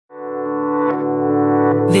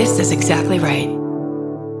This is exactly right.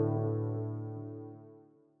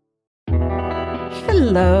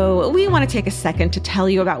 Hello. We want to take a second to tell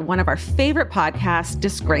you about one of our favorite podcasts,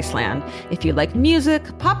 Disgraceland. If you like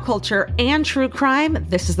music, pop culture, and true crime,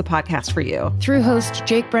 this is the podcast for you. Through host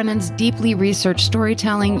Jake Brennan's deeply researched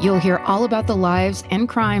storytelling, you'll hear all about the lives and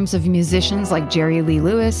crimes of musicians like Jerry Lee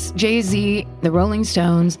Lewis, Jay-Z, the Rolling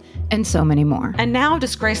Stones, and so many more. And now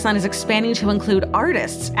Disgraceland is expanding to include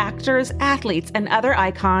artists, actors, athletes, and other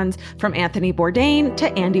icons from Anthony Bourdain to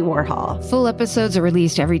Andy Warhol. Full episodes are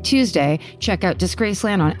released every Tuesday. Check out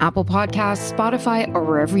Disgraceland on Apple Podcasts, Spotify, or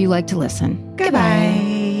wherever you like to listen. Goodbye.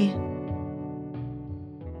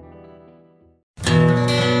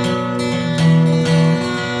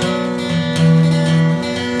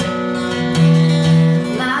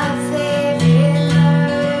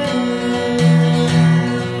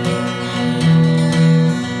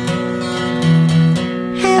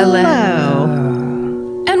 Hello.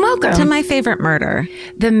 And welcome To my favorite murder.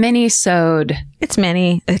 the Minisode. It's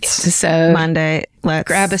mini. It's a sode. Monday. Let's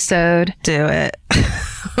Grab a sode. do it.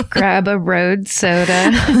 Grab a road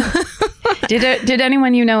soda. Did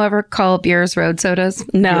anyone you know ever call beers road sodas?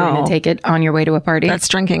 No. You're going to take it on your way to a party? That's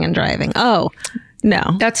drinking and driving. Oh, no.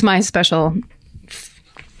 That's my special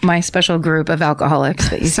group of alcoholics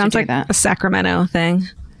that used Sounds to do like that. a Sacramento thing.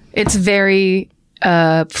 It's very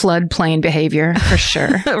floodplain behavior for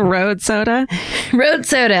sure. Road soda. Road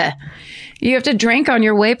soda. You have to drink on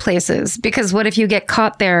your way places because what if you get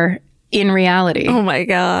caught there in reality? Oh my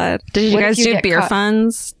God. Did you What if guys you do get beer caught?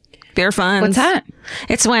 funds? Beer funds. What's that?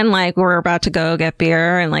 It's when like we're about to go get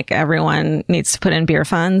beer and like everyone needs to put in beer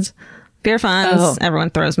funds. Beer funds. Oh.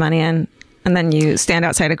 Everyone throws money in. And then you stand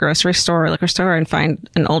outside a grocery store or liquor store and find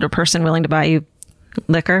an older person willing to buy you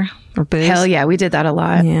liquor or booze. Hell yeah, we did that a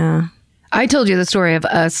lot. Yeah. I told you the story of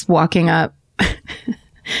us walking up.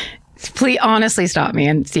 Please honestly stop me,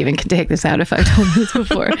 and Stephen can take this out if I've told this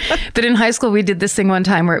before. But in high school, we did this thing one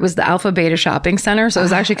time where it was the Alpha Beta shopping center. So it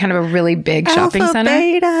was actually kind of a really big shopping Alpha center.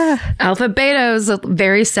 Beta. Alpha Beta was a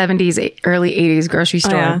very 70s, early 80s grocery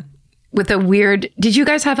store yeah. with a weird... Did you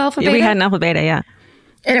guys have Alpha Beta? We had an Alpha Beta, yeah.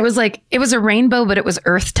 And it was like, it was a rainbow, but it was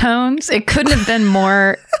earth tones. It couldn't have been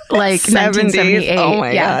more like 1978. Oh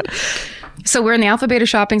my God. So we're in the Alpha Beta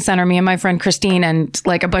shopping center, me and my friend Christine and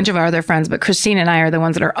like a bunch of our other friends, but Christine and I are the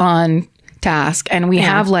ones that are on task. And we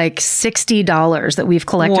have like $60 that we've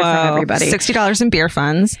collected from everybody. $60 in beer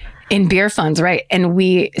funds. In beer funds, right. And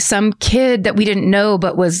some kid that we didn't know,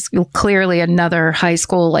 but was clearly another high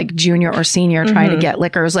school, like junior or senior trying to get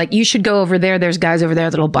liquor was like, you should go over there. There's guys over there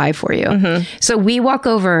that'll buy for you. So we walk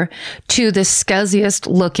over to the scuzziest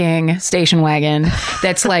looking station wagon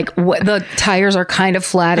that's like, the tires are kind of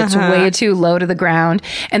flat. It's way too low to the ground.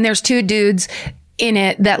 And there's two dudes in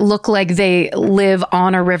it that look like they live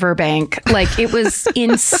on a riverbank. Like it was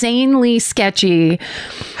insanely sketchy.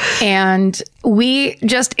 And we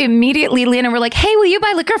just immediately lean and we're like, hey, will you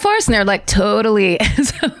buy liquor for us? And they're like, totally.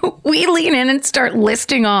 So we lean in and start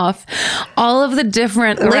listing off all of the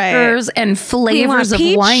different liquors and flavors of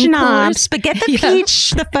wine schnapps, coolers. but get the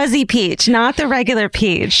peach, the fuzzy peach, not the regular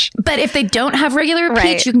peach. But if they don't have regular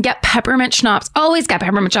peach, you can get peppermint schnapps. Always got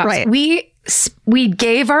peppermint schnapps. Right. We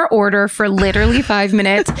gave our order for literally 5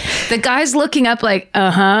 minutes. The guy's looking up like,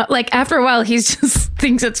 like after a while, he just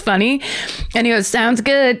thinks it's funny. And he goes, sounds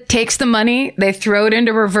good. Takes the money. They throw it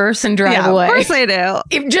into reverse and drive away. Of course they do.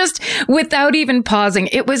 Just without even pausing.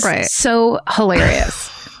 It was so hilarious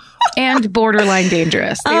and borderline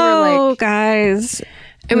dangerous. They were like, guys.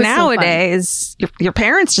 it was Nowadays, your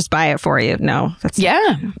parents just buy it for you. No. That's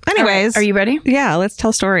Anyways. Are you ready? Yeah, let's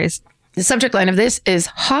tell stories. The subject line of this is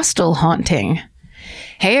hostel haunting.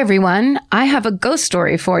 Hey everyone, I have a ghost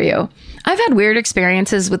story for you. I've had weird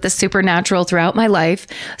experiences with the supernatural throughout my life,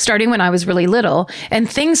 starting when I was really little, and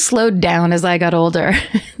things slowed down as I got older.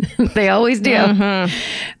 They always do.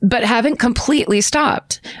 But haven't completely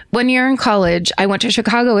stopped. One year in college, I went to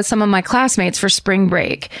Chicago with some of my classmates for spring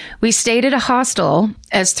break. We stayed at a hostel,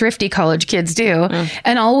 as thrifty college kids do,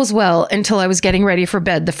 and all was well until I was getting ready for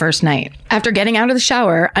bed the first night. After getting out of the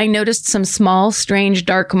shower, I noticed some small, strange,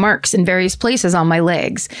 dark marks in various places on my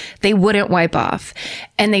legs. They wouldn't wipe off,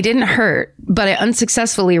 and they didn't hurt, but I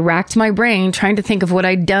unsuccessfully racked my brain trying to think of what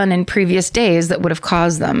I'd done in previous days that would have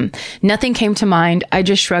caused them. Nothing came to mind. I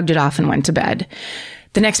just shrugged it off and went to bed.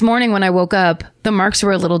 The next morning when I woke up, the marks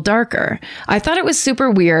were a little darker. I thought it was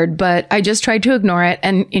super weird, but I just tried to ignore it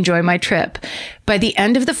and enjoy my trip. By the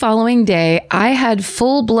end of the following day, I had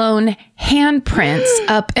full-blown handprints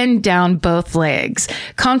up and down both legs,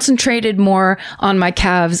 concentrated more on my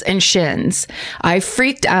calves and shins. I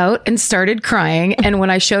freaked out and started crying. And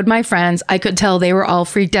when I showed my friends, I could tell they were all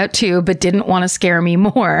freaked out too, but didn't want to scare me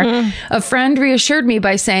more. A friend reassured me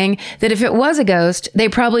by saying that if it was a ghost, they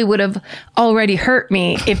probably would have already hurt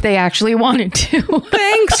me if they actually wanted to.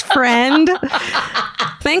 Thanks, friend.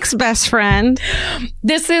 Thanks, best friend.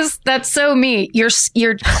 That's so me.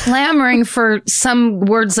 You're clamoring for some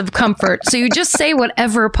words of comfort. So you just say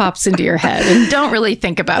whatever pops into your head and don't really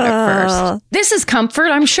think about it first. This is comfort.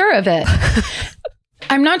 I'm sure of it.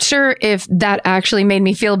 I'm not sure if that actually made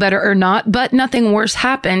me feel better or not, but nothing worse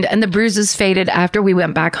happened and the bruises faded after we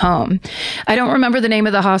went back home. I don't remember the name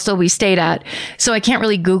of the hostel we stayed at, so I can't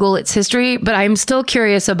really Google its history, but I'm still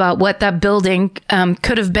curious about what that building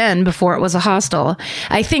could have been before it was a hostel.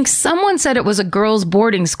 I think someone said it was a girls'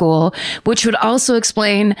 boarding school, which would also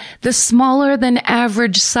explain the smaller than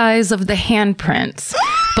average size of the handprints,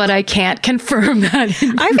 but I can't confirm that.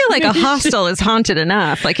 I feel like a hostel is haunted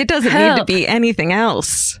enough. Like, it doesn't need to be anything else.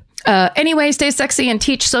 Anyway, stay sexy and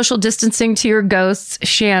teach social distancing to your ghosts,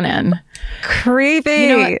 Shannon. Creepy. You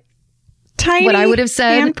know what? Tiny what I would have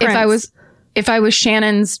said handprints. if I was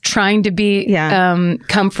Shannon's trying to be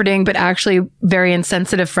comforting but actually very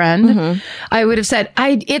insensitive friend, I would have said,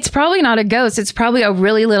 it's probably not a ghost. It's probably a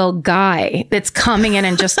really little guy that's coming in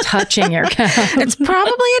and just touching your calf. It's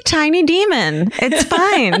probably a tiny demon. It's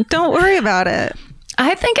fine. Don't worry about it.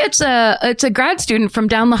 I think it's a grad student from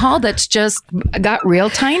down the hall that's just got real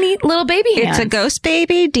tiny little baby hands. It's a ghost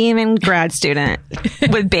baby demon grad student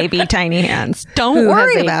with baby tiny hands. Don't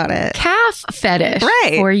worry about it. Calf fetish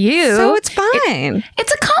for you. So it's fine.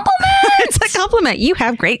 It's a compliment. It's a compliment. You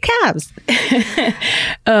have great calves.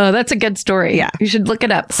 Oh, that's a good story. Yeah. You should look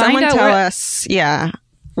it up. Someone tell us,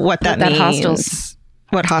 what that means.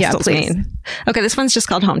 What hostels mean. Okay, this one's just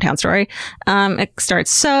called Hometown Story. It starts,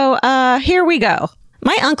 so here we go.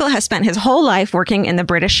 My uncle has spent his whole life working in the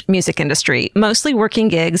British music industry, mostly working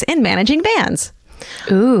gigs and managing bands.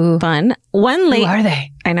 Ooh. Fun. Who are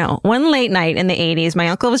they? I know. One late night in the 80s, my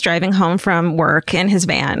uncle was driving home from work in his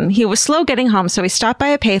van. He was slow getting home, so he stopped by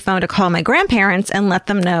a payphone to call my grandparents and let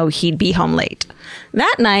them know he'd be home late.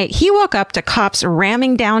 That night, he woke up to cops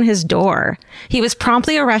ramming down his door. He was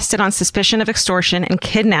promptly arrested on suspicion of extortion and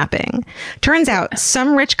kidnapping. Turns out,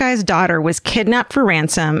 some rich guy's daughter was kidnapped for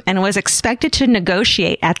ransom and was expected to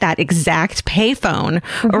negotiate at that exact payphone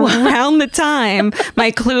around the time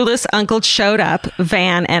my clueless uncle showed up,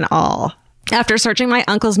 van and all. After searching my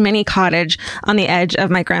uncle's mini cottage on the edge of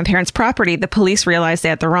my grandparents' property, the police realized they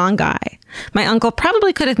had the wrong guy. My uncle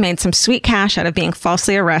probably could have made some sweet cash out of being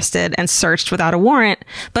falsely arrested and searched without a warrant,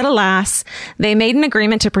 but alas, they made an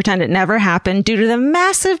agreement to pretend it never happened due to the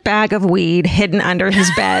massive bag of weed hidden under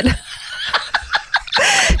his bed.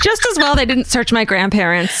 Just as well they didn't search my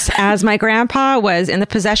grandparents, as my grandpa was in the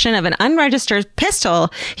possession of an unregistered pistol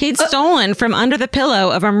he'd stolen from under the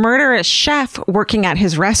pillow of a murderous chef working at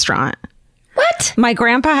his restaurant. What? My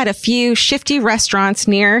grandpa had a few shifty restaurants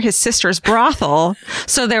near his sister's brothel,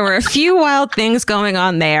 so there were a few wild things going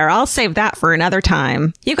on there. I'll save that for another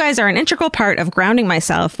time. You guys are an integral part of grounding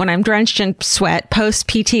myself when I'm drenched in sweat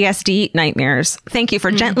post-PTSD nightmares. Thank you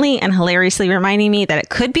for gently and hilariously reminding me that it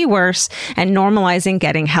could be worse and normalizing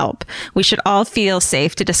getting help. We should all feel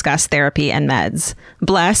safe to discuss therapy and meds.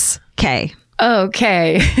 Bless, Kay.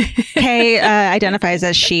 Okay. Kay identifies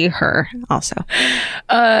as she, her also.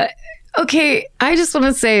 Okay, I just want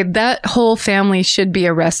to say that whole family should be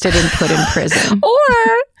arrested and put in prison.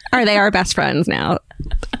 Or are they our best friends now?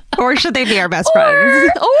 Or should they be our best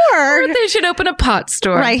friends? Or they should open a pot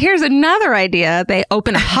store. Right, here's another idea. They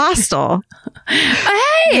open a hostel.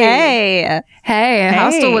 Hey, a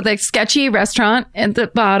hostel with a sketchy restaurant at the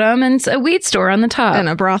bottom and a weed store on the top. And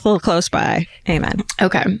a brothel close by. Amen.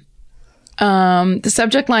 Okay. The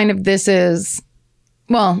subject line of this is,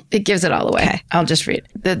 well, it gives it all away. Okay. I'll just read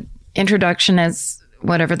it. The introduction is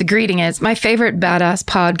whatever the greeting is. My favorite badass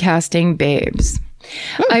podcasting babes.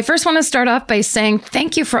 I first want to start off by saying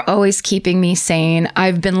thank you for always keeping me sane.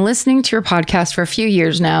 I've been listening to your podcast for a few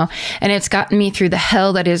years now, and it's gotten me through the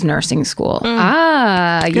hell that is nursing school. Good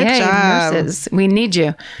job. Nurses. We need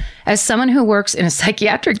you. As someone who works in a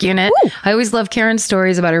psychiatric unit, I always love Karen's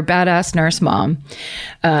stories about her badass nurse mom.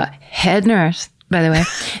 Head nurse, by the way.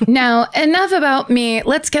 Now, enough about me.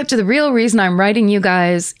 Let's get to the real reason I'm writing you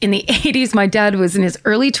guys. In the 80s, my dad was in his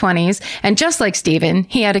early 20s, and just like Steven,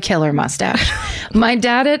 he had a killer mustache. My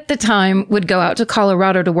dad at the time would go out to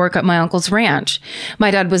Colorado to work at my uncle's ranch.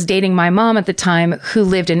 My dad was dating my mom at the time, who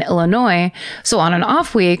lived in Illinois. So on an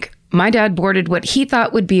off week, my dad boarded what he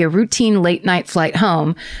thought would be a routine late night flight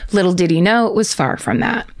home. Little did he know it was far from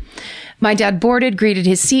that. My dad boarded, greeted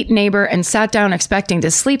his seat neighbor, and sat down expecting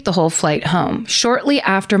to sleep the whole flight home. Shortly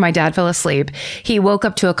after my dad fell asleep, he woke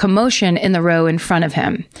up to a commotion in the row in front of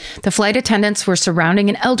him. The flight attendants were surrounding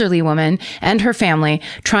an elderly woman and her family,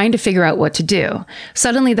 trying to figure out what to do.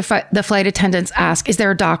 Suddenly, the flight attendants asked, "Is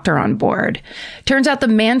there a doctor on board?" Turns out the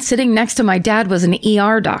man sitting next to my dad was an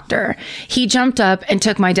ER doctor. He jumped up and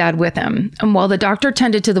took my dad with him. And while the doctor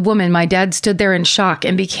tended to the woman, my dad stood there in shock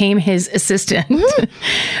and became his assistant.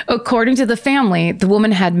 According to the family, the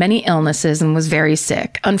woman had many illnesses and was very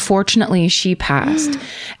sick. Unfortunately, she passed.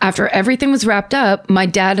 After everything was wrapped up, my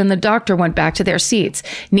dad and the doctor went back to their seats.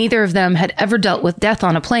 Neither of them had ever dealt with death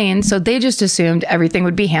on a plane, so they just assumed everything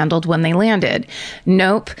would be handled when they landed.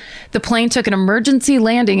 Nope. The plane took an emergency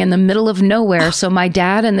landing in the middle of nowhere so my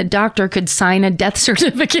dad and the doctor could sign a death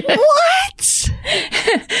certificate. What?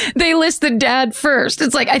 They listed dad first.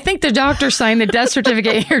 It's like, I think the doctor signed the death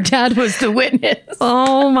certificate. Your dad was the witness.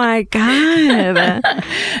 Oh my God.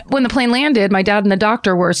 When the plane landed, my dad and the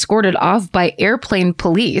doctor were escorted off by airplane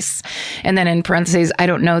police. And then in parentheses, I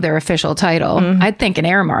don't know their official title. I'd think an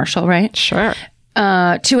air marshal, right? Sure.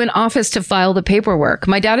 To an office to file the paperwork.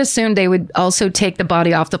 My dad assumed they would also take the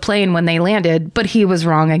body off the plane when they landed, but he was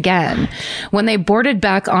wrong again. When they boarded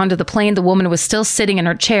back onto the plane, the woman was still sitting in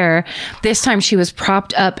her chair. This time she was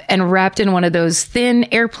propped up and wrapped in one of those thin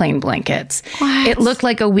airplane blankets. What? It looked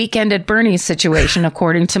like a Weekend at Bernie's situation,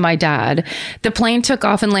 according to my dad. The plane took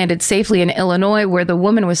off and landed safely in Illinois, where the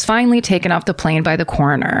woman was finally taken off the plane by the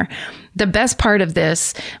coroner. The best part of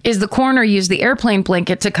this is the coroner used the airplane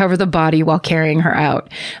blanket to cover the body while carrying her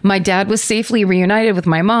out. My dad was safely reunited with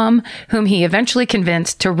my mom, whom he eventually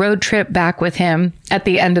convinced to road trip back with him at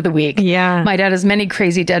the end of the week. Yeah. My dad has many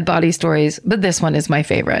crazy dead body stories, but this one is my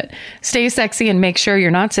favorite. Stay sexy and make sure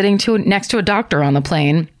you're not sitting next to a doctor on the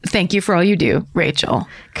plane. Thank you for all you do, Rachel.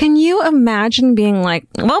 Can you imagine being like,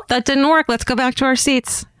 well, that didn't work. Let's go back to our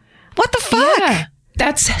seats. What the fuck? Yeah,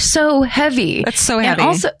 that's so heavy. That's so heavy.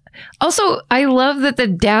 And also, I love that the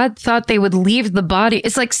dad thought they would leave the body.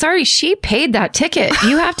 It's like, sorry, she paid that ticket.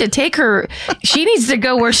 You have to take her. She needs to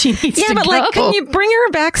go where she needs to go. Yeah, but like, can you bring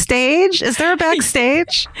her backstage? Is there a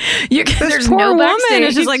backstage? There's poor no woman backstage.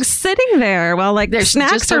 is just like sitting there while like their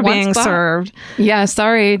snacks are being served. Yeah,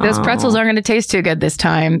 sorry. Those pretzels aren't going to taste too good this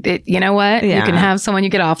time. You know what? Yeah. You can have someone you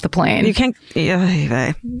get off the plane. You can't.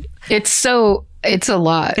 Yeah. It's a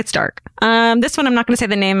lot. It's dark. This one, I'm not going to say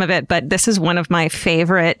the name of it, but this is one of my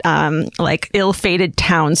favorite, like ill-fated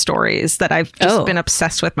town stories that I've just been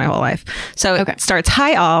obsessed with my whole life. So it starts,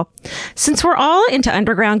 "Hi all. Since we're all into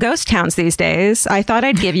underground ghost towns these days, I thought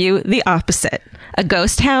I'd give you the opposite. A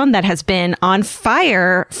ghost town that has been on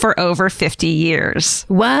fire for over 50 years.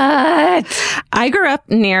 What? I grew up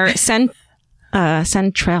near Centralia?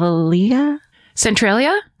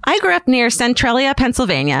 Centralia? I grew up near Centralia,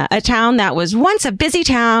 Pennsylvania, a town that was once a busy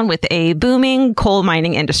town with a booming coal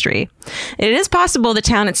mining industry. It is possible the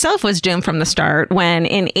town itself was doomed from the start when,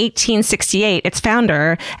 in 1868, its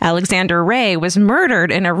founder, Alexander Ray, was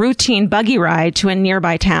murdered in a routine buggy ride to a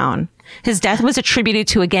nearby town. His death was attributed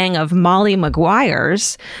to a gang of Molly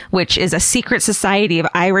Maguires, which is a secret society of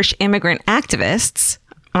Irish immigrant activists.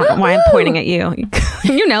 I don't know why I'm pointing at you.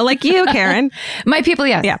 You know, like you, Karen. My people,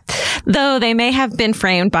 yes. Yeah. Though they may have been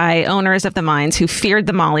framed by owners of the mines who feared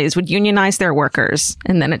the Mollies would unionize their workers.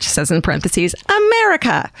 And then it just says in parentheses,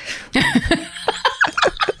 America.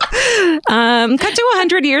 Cut to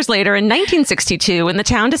 100 years later in 1962, when the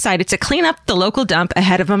town decided to clean up the local dump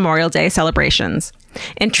ahead of Memorial Day celebrations.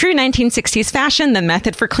 In true 1960s fashion, the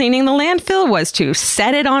method for cleaning the landfill was to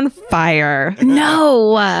set it on fire.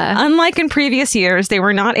 No. Unlike in previous years, they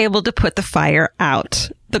were not able to put the fire out.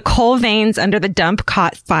 The coal veins under the dump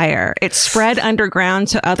caught fire. It spread underground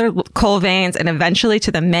to other coal veins and eventually to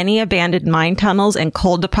the many abandoned mine tunnels and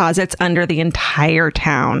coal deposits under the entire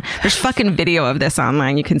town. There's fucking video of this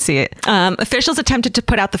online. You can see it. Officials attempted to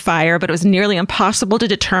put out the fire, but it was nearly impossible to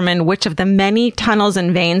determine which of the many tunnels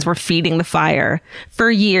and veins were feeding the fire. For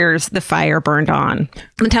years, the fire burned on.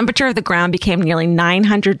 The temperature of the ground became nearly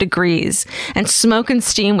 900 degrees, and smoke and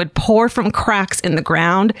steam would pour from cracks in the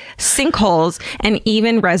ground, sinkholes, and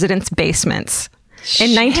even residents' basements.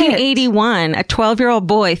 In 1981, a 12-year-old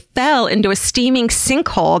boy fell into a steaming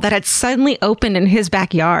sinkhole that had suddenly opened in his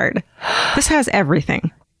backyard. This has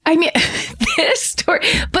everything. I mean, this story,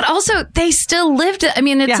 but also they still lived it. I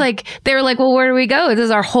mean, it's like, they were like, well, where do we go? This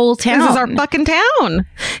is our whole town. This is our fucking town.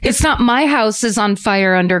 It's not my house is on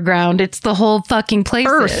fire underground. It's the whole fucking place.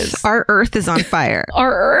 Our earth is on fire.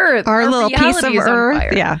 Our little piece of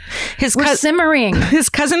earth. Yeah. We're simmering. His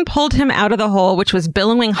cousin pulled him out of the hole, which was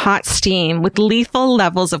billowing hot steam with lethal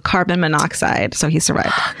levels of carbon monoxide. So he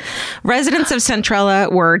survived. Residents of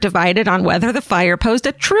Centrella were divided on whether the fire posed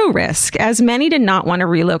a true risk, as many did not want to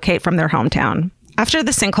relocate from their hometown. After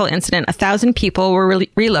the sinkhole incident, 1,000 people were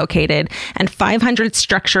relocated and 500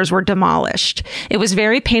 structures were demolished. It was a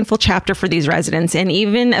very painful chapter for these residents, and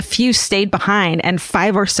even a few stayed behind, and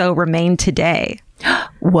 5 or so remain today.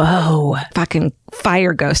 Whoa. Fucking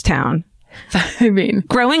fire ghost town. I mean,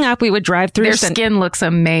 growing up, we would drive through. Their skin looks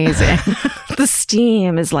amazing. The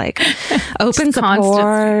steam is like opens the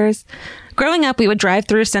pores. Growing up, we would drive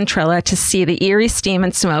through Centrella to see the eerie steam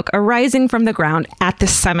and smoke arising from the ground at the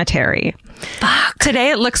cemetery. Fuck.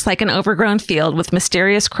 Today, it looks like an overgrown field with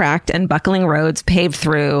mysterious cracked and buckling roads paved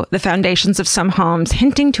through the foundations of some homes,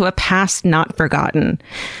 hinting to a past not forgotten.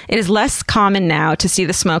 It is less common now to see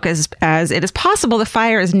the smoke as it is possible the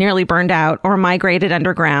fire is nearly burned out or migrated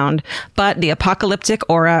underground, but the apocalyptic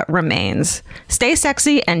aura remains. Stay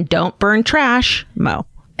sexy and don't burn trash, Mo.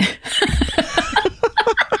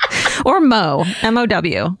 Or Mo,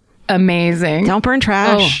 M-O-W. Amazing. Don't burn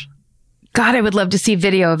trash. Oh. God, I would love to see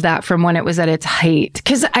video of that from when it was at its height.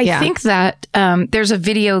 Because I think that there's a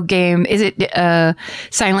video game, is it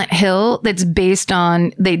Silent Hill, that's based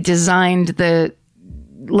on, they designed the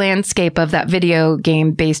landscape of that video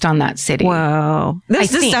game based on that city. Whoa.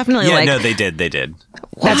 This is definitely like... Yeah, no, they did.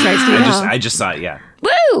 That's right, Steve. I just saw it, yeah.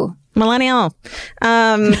 Woo! Millennial.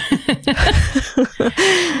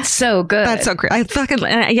 So good. That's so great. I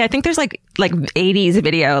think there's like 80s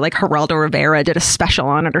video, like Geraldo Rivera did a special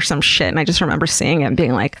on it or some shit. And I just remember seeing it and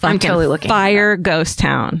being like, I'm totally looking fire ghost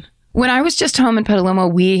town. When I was just home in Petaluma,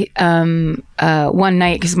 we, one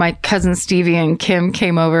night, because my cousin Stevie and Kim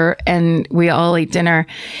came over and we all ate dinner,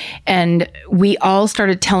 and we all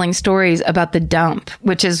started telling stories about the dump,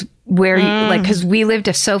 which is where you, like, because we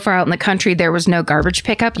lived so far out in the country, there was no garbage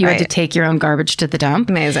pickup. You had to take your own garbage to the dump.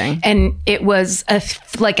 Amazing. And it was a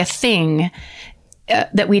thing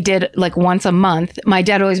that we did like once a month. My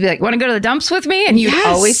dad would always be like, want to go to the dumps with me? And you'd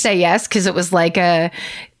always say yes, because it was like a,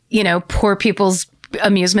 poor people's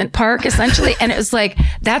amusement park essentially. And it was like,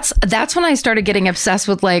 that's when I started getting obsessed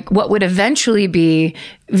with like what would eventually be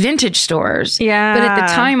vintage stores. Yeah. But at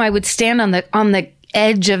the time I would stand on the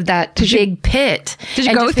edge of that big pit. Did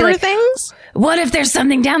you go through things? What if there's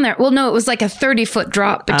something down there? Well, no, it was like a 30-foot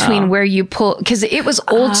drop between where you pull, because it was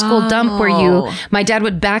old school dump where my dad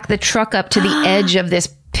would back the truck up to the edge of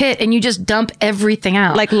this pit and you just dump everything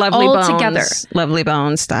out. Like Lovely all Bones. Together. Lovely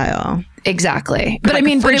Bones style. Exactly. But like I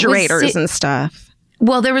mean, refrigerators and stuff.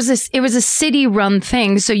 Well, it was a city run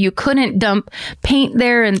thing. So you couldn't dump paint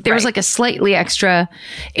there. And there was like a slightly extra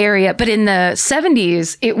area. But in the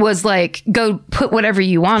 70s, it was like, go put whatever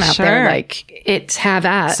you want out there. Like it's have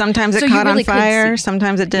at. Sometimes it caught on fire.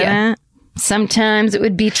 Sometimes it didn't. Yeah. Sometimes it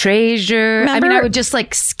would be treasure. Remember, I mean, I would just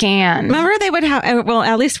like scan. Remember they would have, well,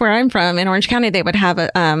 at least where I'm from in Orange County, they would have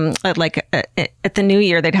at the New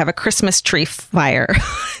Year, they'd have a Christmas tree fire.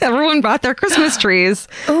 Everyone brought their Christmas trees.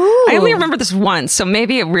 Ooh. I only remember this once, so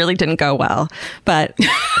maybe it really didn't go well. But,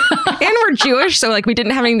 and we're Jewish, so like we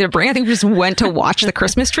didn't have anything to bring. I think we just went to watch the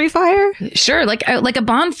Christmas tree fire. Sure, like a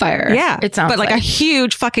bonfire. Yeah. It sounds but like a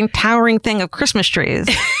huge fucking towering thing of Christmas trees.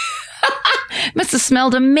 Must have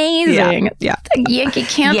smelled amazing. Yeah. The Yankee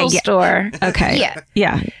Candle store. Okay.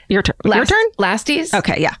 Yeah. Your turn. Your turn? Lasties?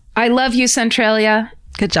 Okay, yeah. I love you, Centralia.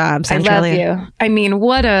 Good job, Centralia. I love you. I mean,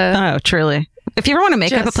 what a... Oh, truly. If you ever want to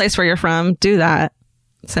make up a place where you're from, do that.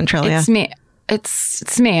 Centralia. It's me.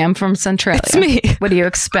 It's me. I'm from Centralia. It's me. What do you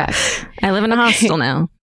expect? I live in a hostel now.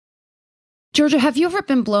 Georgia, have you ever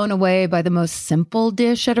been blown away by the most simple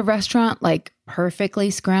dish at a restaurant, like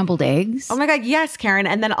perfectly scrambled eggs? Oh my God, yes, Karen.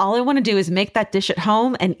 And then all I want to do is make that dish at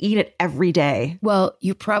home and eat it every day. Well,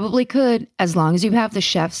 you probably could, as long as you have the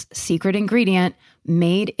chef's secret ingredient,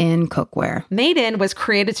 Made in cookware. Made in was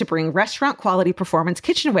created to bring restaurant quality performance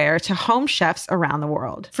kitchenware to home chefs around the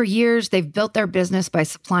world. For years, they've built their business by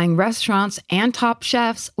supplying restaurants and top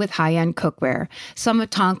chefs with high-end cookware. Some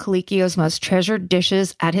of Tom Colicchio's most treasured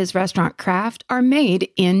dishes at his restaurant Craft are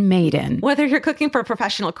made in Made in. Whether you're cooking for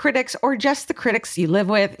professional critics or just the critics you live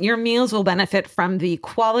with, your meals will benefit from the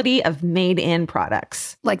quality of Made in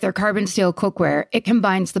products. Like their carbon steel cookware, it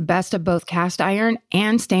combines the best of both cast iron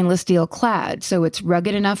and stainless steel clad, so it's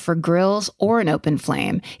rugged enough for grills or an open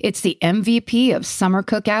flame. It's the MVP of summer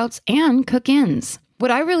cookouts and cook-ins. What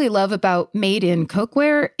I really love about Made in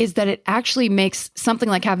Cookware is that it actually makes something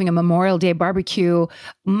like having a Memorial Day barbecue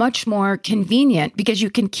much more convenient because you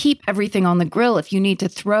can keep everything on the grill. If you need to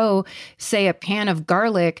throw, say, a pan of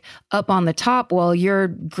garlic up on the top while you're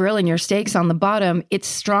grilling your steaks on the bottom, it's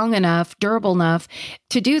strong enough, durable enough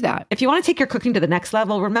to do that. If you want to take your cooking to the next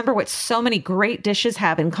level, remember what so many great dishes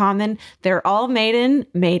have in common. They're all made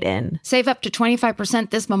in. Save up to 25%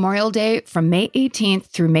 this Memorial Day from May 18th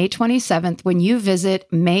through May 27th when you visit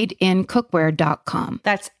madeincookware.com.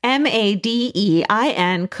 That's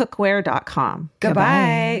MADEIN cookware.com.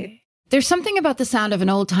 Goodbye. There's something about the sound of an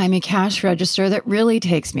old-timey cash register that really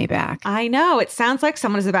takes me back. I know. It sounds like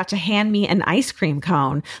someone is about to hand me an ice cream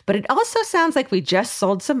cone, but it also sounds like we just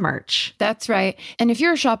sold some merch. That's right. And if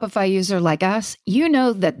you're a Shopify user like us, you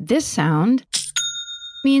know that this sound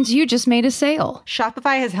means you just made a sale.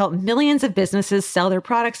 Shopify has helped millions of businesses sell their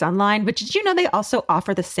products online, but did you know they also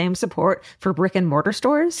offer the same support for brick and mortar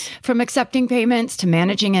stores? From accepting payments to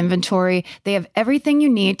managing inventory, they have everything you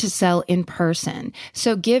need to sell in person.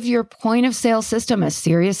 So give your point of sale system a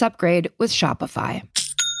serious upgrade with Shopify.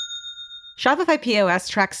 Shopify POS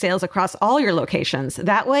tracks sales across all your locations.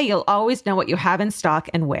 That way, you'll always know what you have in stock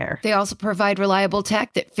and where. They also provide reliable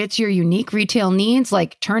tech that fits your unique retail needs,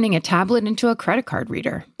 like turning a tablet into a credit card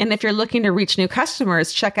reader. And if you're looking to reach new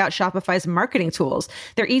customers, check out Shopify's marketing tools.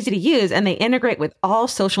 They're easy to use, and they integrate with all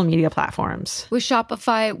social media platforms. With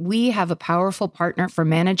Shopify, we have a powerful partner for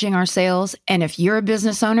managing our sales. And if you're a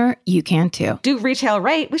business owner, you can too. Do retail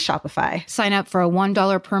right with Shopify. Sign up for a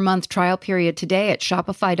 $1 per month trial period today at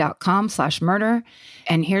shopify.com/murder.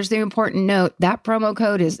 And here's the important note, that promo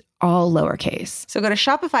code is all lowercase. So go to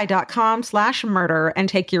shopify.com/murder and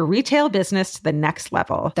take your retail business to the next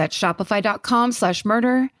level. That's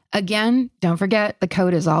shopify.com/murder. Again, don't forget the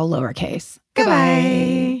code is all lowercase.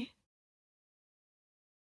 Goodbye.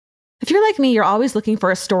 If you're like me, you're always looking for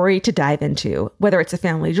a story to dive into. Whether it's a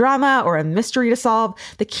family drama or a mystery to solve,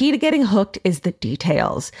 the key to getting hooked is the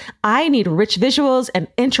details. I need rich visuals and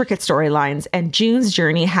intricate storylines, and June's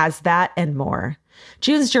Journey has that and more.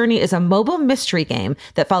 June's Journey is a mobile mystery game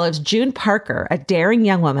that follows June Parker, a daring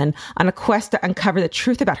young woman, on a quest to uncover the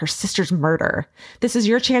truth about her sister's murder. This is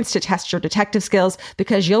your chance to test your detective skills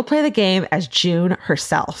because you'll play the game as June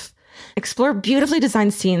herself. Explore beautifully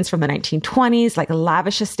designed scenes from the 1920s, like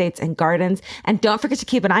lavish estates and gardens, and don't forget to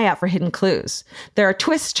keep an eye out for hidden clues. There are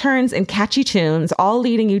twists, turns, and catchy tunes, all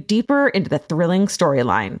leading you deeper into the thrilling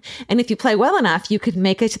storyline. And if you play well enough, you could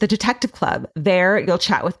make it to the Detective Club. There, you'll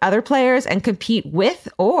chat with other players and compete with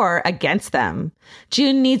or against them.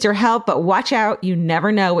 June needs your help, but watch out, you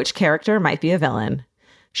never know which character might be a villain.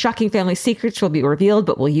 Shocking family secrets will be revealed,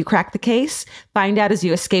 but will you crack the case? Find out as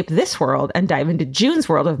you escape this world and dive into June's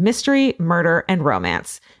world of mystery, murder, and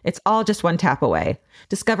romance. It's all just one tap away.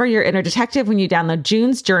 Discover your inner detective when you download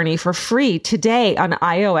June's Journey for free today on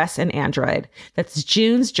iOS and Android. That's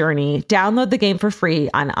June's Journey. Download the game for free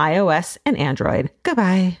on iOS and Android.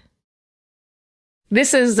 Goodbye.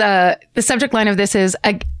 This is the subject line of this is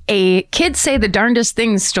a kids say the darndest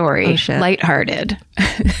things story, lighthearted.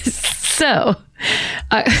 So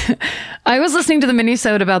I was listening to the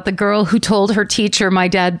Minisode about the girl who told her teacher my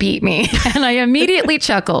dad beat me, and I immediately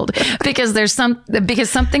chuckled because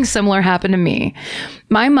something similar happened to me.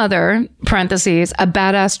 My mother, parentheses, a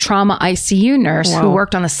badass trauma ICU nurse who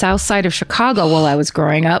worked on the south side of Chicago while I was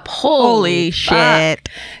growing up. Holy shit.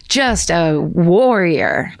 Just a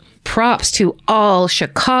warrior. Props to all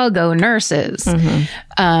Chicago nurses.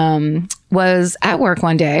 Was at work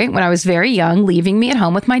one day when I was very young, leaving me at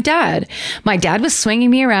home with my dad. My dad was swinging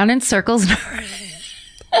me around in circles.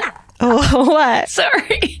 Oh, what?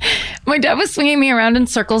 Sorry. My dad was swinging me around in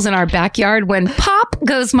circles in our backyard when pop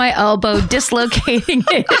goes my elbow, dislocating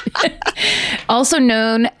it. Also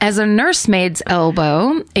known as a nursemaid's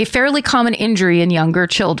elbow, a fairly common injury in younger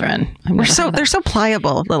children. They're so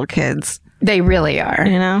pliable, little kids. They really are.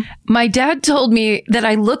 You know? My dad told me that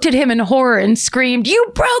I looked at him in horror and screamed,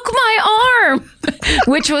 "You broke my arm!"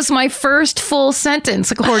 which was my first full sentence,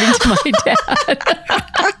 according to my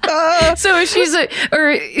dad. So she's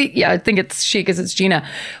I think it's she because it's Gina.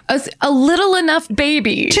 A little enough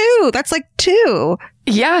baby. 2. That's like 2.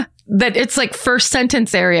 Yeah. That it's like first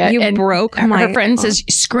sentence area. You broke my arm. Her friend says,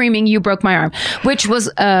 screaming, "You broke my arm," which was,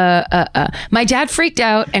 my dad freaked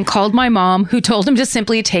out and called my mom, who told him to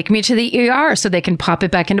simply take me to the ER so they can pop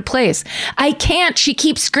it back into place. I can't. She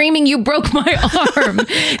keeps screaming, "You broke my arm."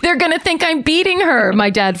 They're going to think I'm beating her, my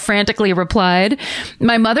dad frantically replied.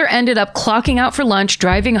 My mother ended up clocking out for lunch,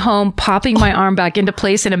 driving home, popping my arm back into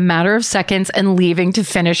place in a matter of seconds and leaving to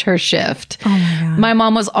finish her shift. Oh my God. My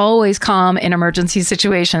mom was always calm in emergency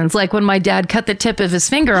situations. like when my dad cut the tip of his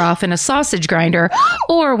finger off in a sausage grinder,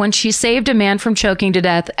 or when she saved a man from choking to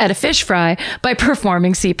death at a fish fry by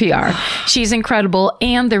performing CPR. She's incredible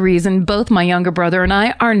and the reason both my younger brother and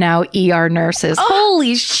I are now ER nurses.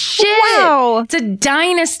 Holy shit. Wow. It's a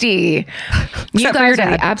dynasty. You Except for guys your are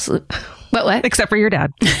dad. the absolute... What? Except for your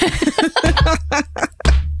dad.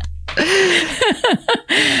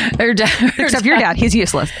 Except for your dad. He's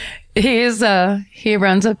useless. He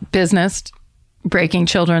runs a business breaking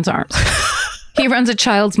children's arms. He runs a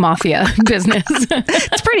child's mafia business.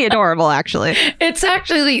 It's pretty adorable, actually. It's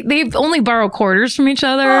actually, they only borrow quarters from each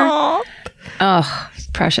other. Aww. Oh,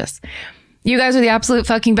 precious. You guys are the absolute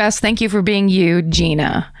fucking best. Thank you for being you,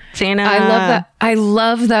 Gina. Gina. I love that. I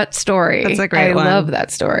love that story. That's a great one. I love that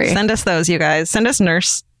story. Send us those, you guys. Send us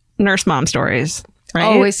nurse mom stories. Right?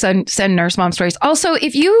 Always send nurse mom stories. Also,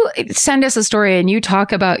 if you send us a story and you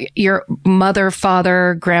talk about your mother,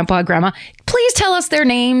 father, grandpa, grandma, please tell us their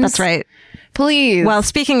names. That's right. Please. Well,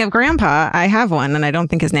 speaking of grandpa, I have one and I don't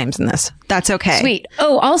think his name's in this. That's okay. Sweet.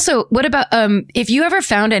 Oh, also, what about if you ever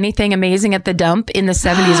found anything amazing at the dump in the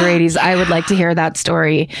 70s or 80s, I would like to hear that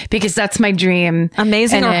story because that's my dream.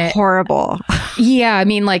 Amazing or horrible? Yeah, I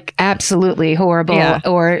mean, like absolutely horrible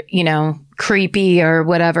or, creepy or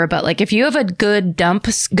whatever. But like if you have a good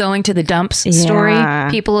going to the dumps story,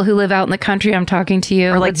 people who live out in the country, I'm talking to you.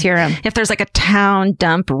 Or like, let's hear them. If there's like a town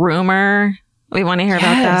dump rumor, we want to hear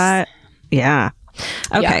about that. Yeah.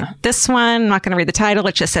 Okay. Yeah. This one, I'm not going to read the title.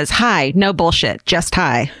 It just says, hi, no bullshit, just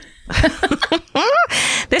hi.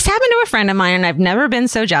 This happened to a friend of mine and I've never been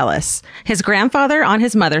so jealous. His grandfather on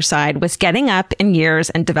his mother's side was getting up in years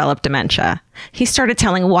and developed dementia. He started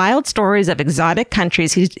telling wild stories of exotic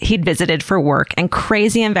countries he'd visited for work and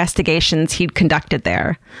crazy investigations he'd conducted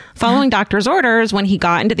there. Following doctor's orders, when he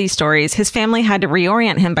got into these stories, his family had to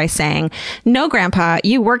reorient him by saying, no, Grandpa,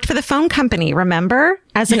 you worked for the phone company, remember?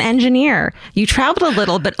 As an engineer. You traveled a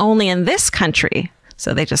little, but only in this country.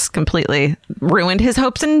 So they just completely ruined his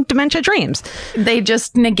hopes and dementia dreams. They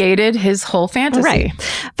just negated his whole fantasy. Right.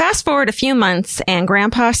 Fast forward a few months and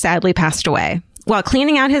Grandpa sadly passed away. While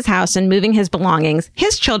cleaning out his house and moving his belongings,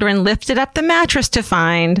 his children lifted up the mattress to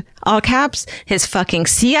find, all caps, his fucking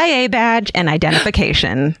CIA badge and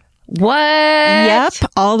identification. What? Yep.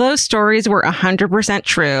 All those stories were 100%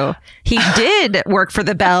 true. He did work for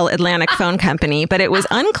the Bell Atlantic Phone Company, but it was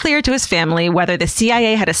unclear to his family whether the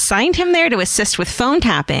CIA had assigned him there to assist with phone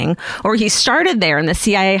tapping or he started there and the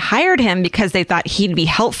CIA hired him because they thought he'd be a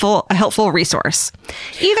helpful resource.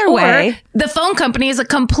 Either way, the phone company is a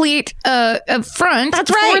complete front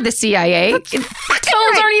right. for the CIA.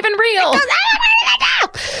 Phones aren't even real.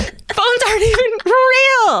 Phones aren't even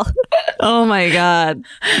real. Oh my God.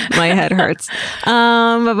 My head hurts.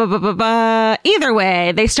 Either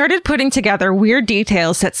way, they started putting together weird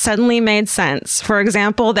details that suddenly made sense. For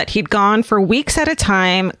example, that he'd gone for weeks at a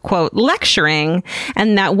time, quote, lecturing,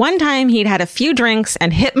 and that one time he'd had a few drinks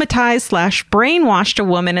and hypnotized/brainwashed a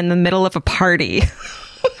woman in the middle of a party.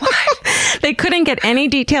 They couldn't get any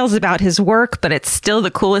details about his work, but it's still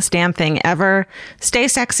the coolest damn thing ever. Stay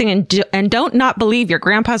sexy and don't not believe your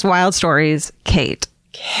grandpa's wild stories. Kate.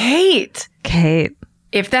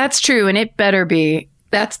 If that's true, and it better be,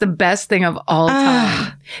 that's the best thing of all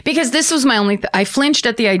time. Because this was my only... I flinched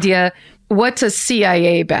at the idea... What's a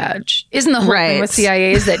CIA badge? Isn't the whole thing with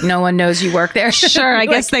CIA is that no one knows you work there? Sure, I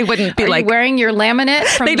guess they wouldn't be like... you wearing your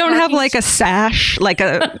laminate? They don't have like a sash, like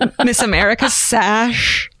a Miss America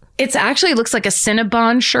sash. It actually looks like a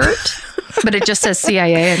Cinnabon shirt, but it just says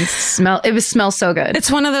CIA and smells so good.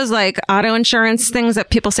 It's one of those like auto insurance things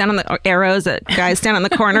that people stand on the arrows that guys stand on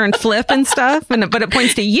the corner and flip and stuff. But it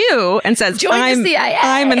points to you and says, Join the CIA.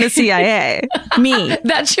 I'm in the CIA. Me.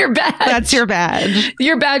 That's your badge. That's your badge.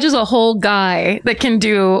 Your badge is a whole guy that can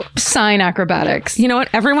do sign acrobatics. You know what?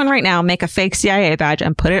 Everyone right now make a fake CIA badge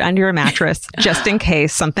and put it under your mattress just in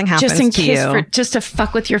case something happens to you. Just to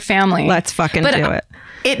fuck with your family. Let's fucking do it.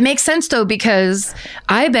 It makes sense, though, because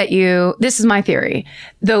I bet you, this is my theory,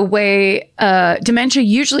 the way dementia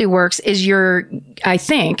usually works is your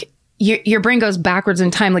brain goes backwards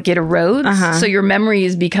in time, like it erodes. So your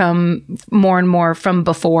memories become more and more from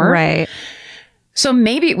before. Right. So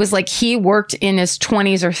maybe it was like he worked in his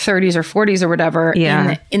 20s or 30s or 40s or whatever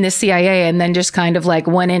in the CIA and then just kind of like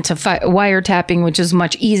went into wiretapping, which is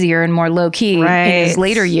much easier and more low key in his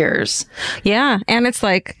later years. Yeah. And it's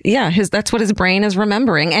like, that's what his brain is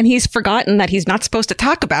remembering. And he's forgotten that he's not supposed to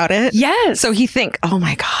talk about it. Yes. So he oh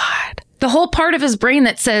my God. The whole part of his brain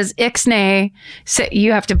that says ixnay,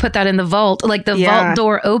 you have to put that in the vault. Like the vault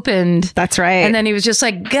door opened. That's right. And then he was just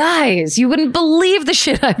like, guys, you wouldn't believe the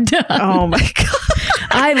shit I've done. Oh my God.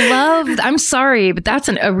 I'm sorry, but that's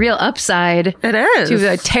a real upside. It is.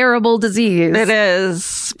 To a terrible disease. It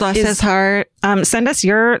is. Bless his heart. Send us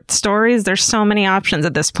your stories. There's so many options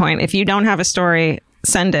at this point. If you don't have a story,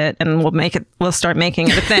 send it and we'll start making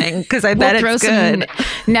it a thing, because I bet throw it's good.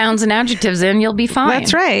 Some nouns and adjectives in, you'll be fine.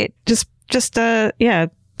 That's right. Yeah.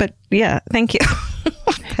 But yeah, thank you.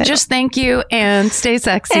 Just thank you and stay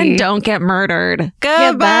sexy. And don't get murdered.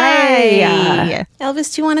 Goodbye.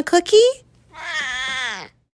 Elvis, do you want a cookie?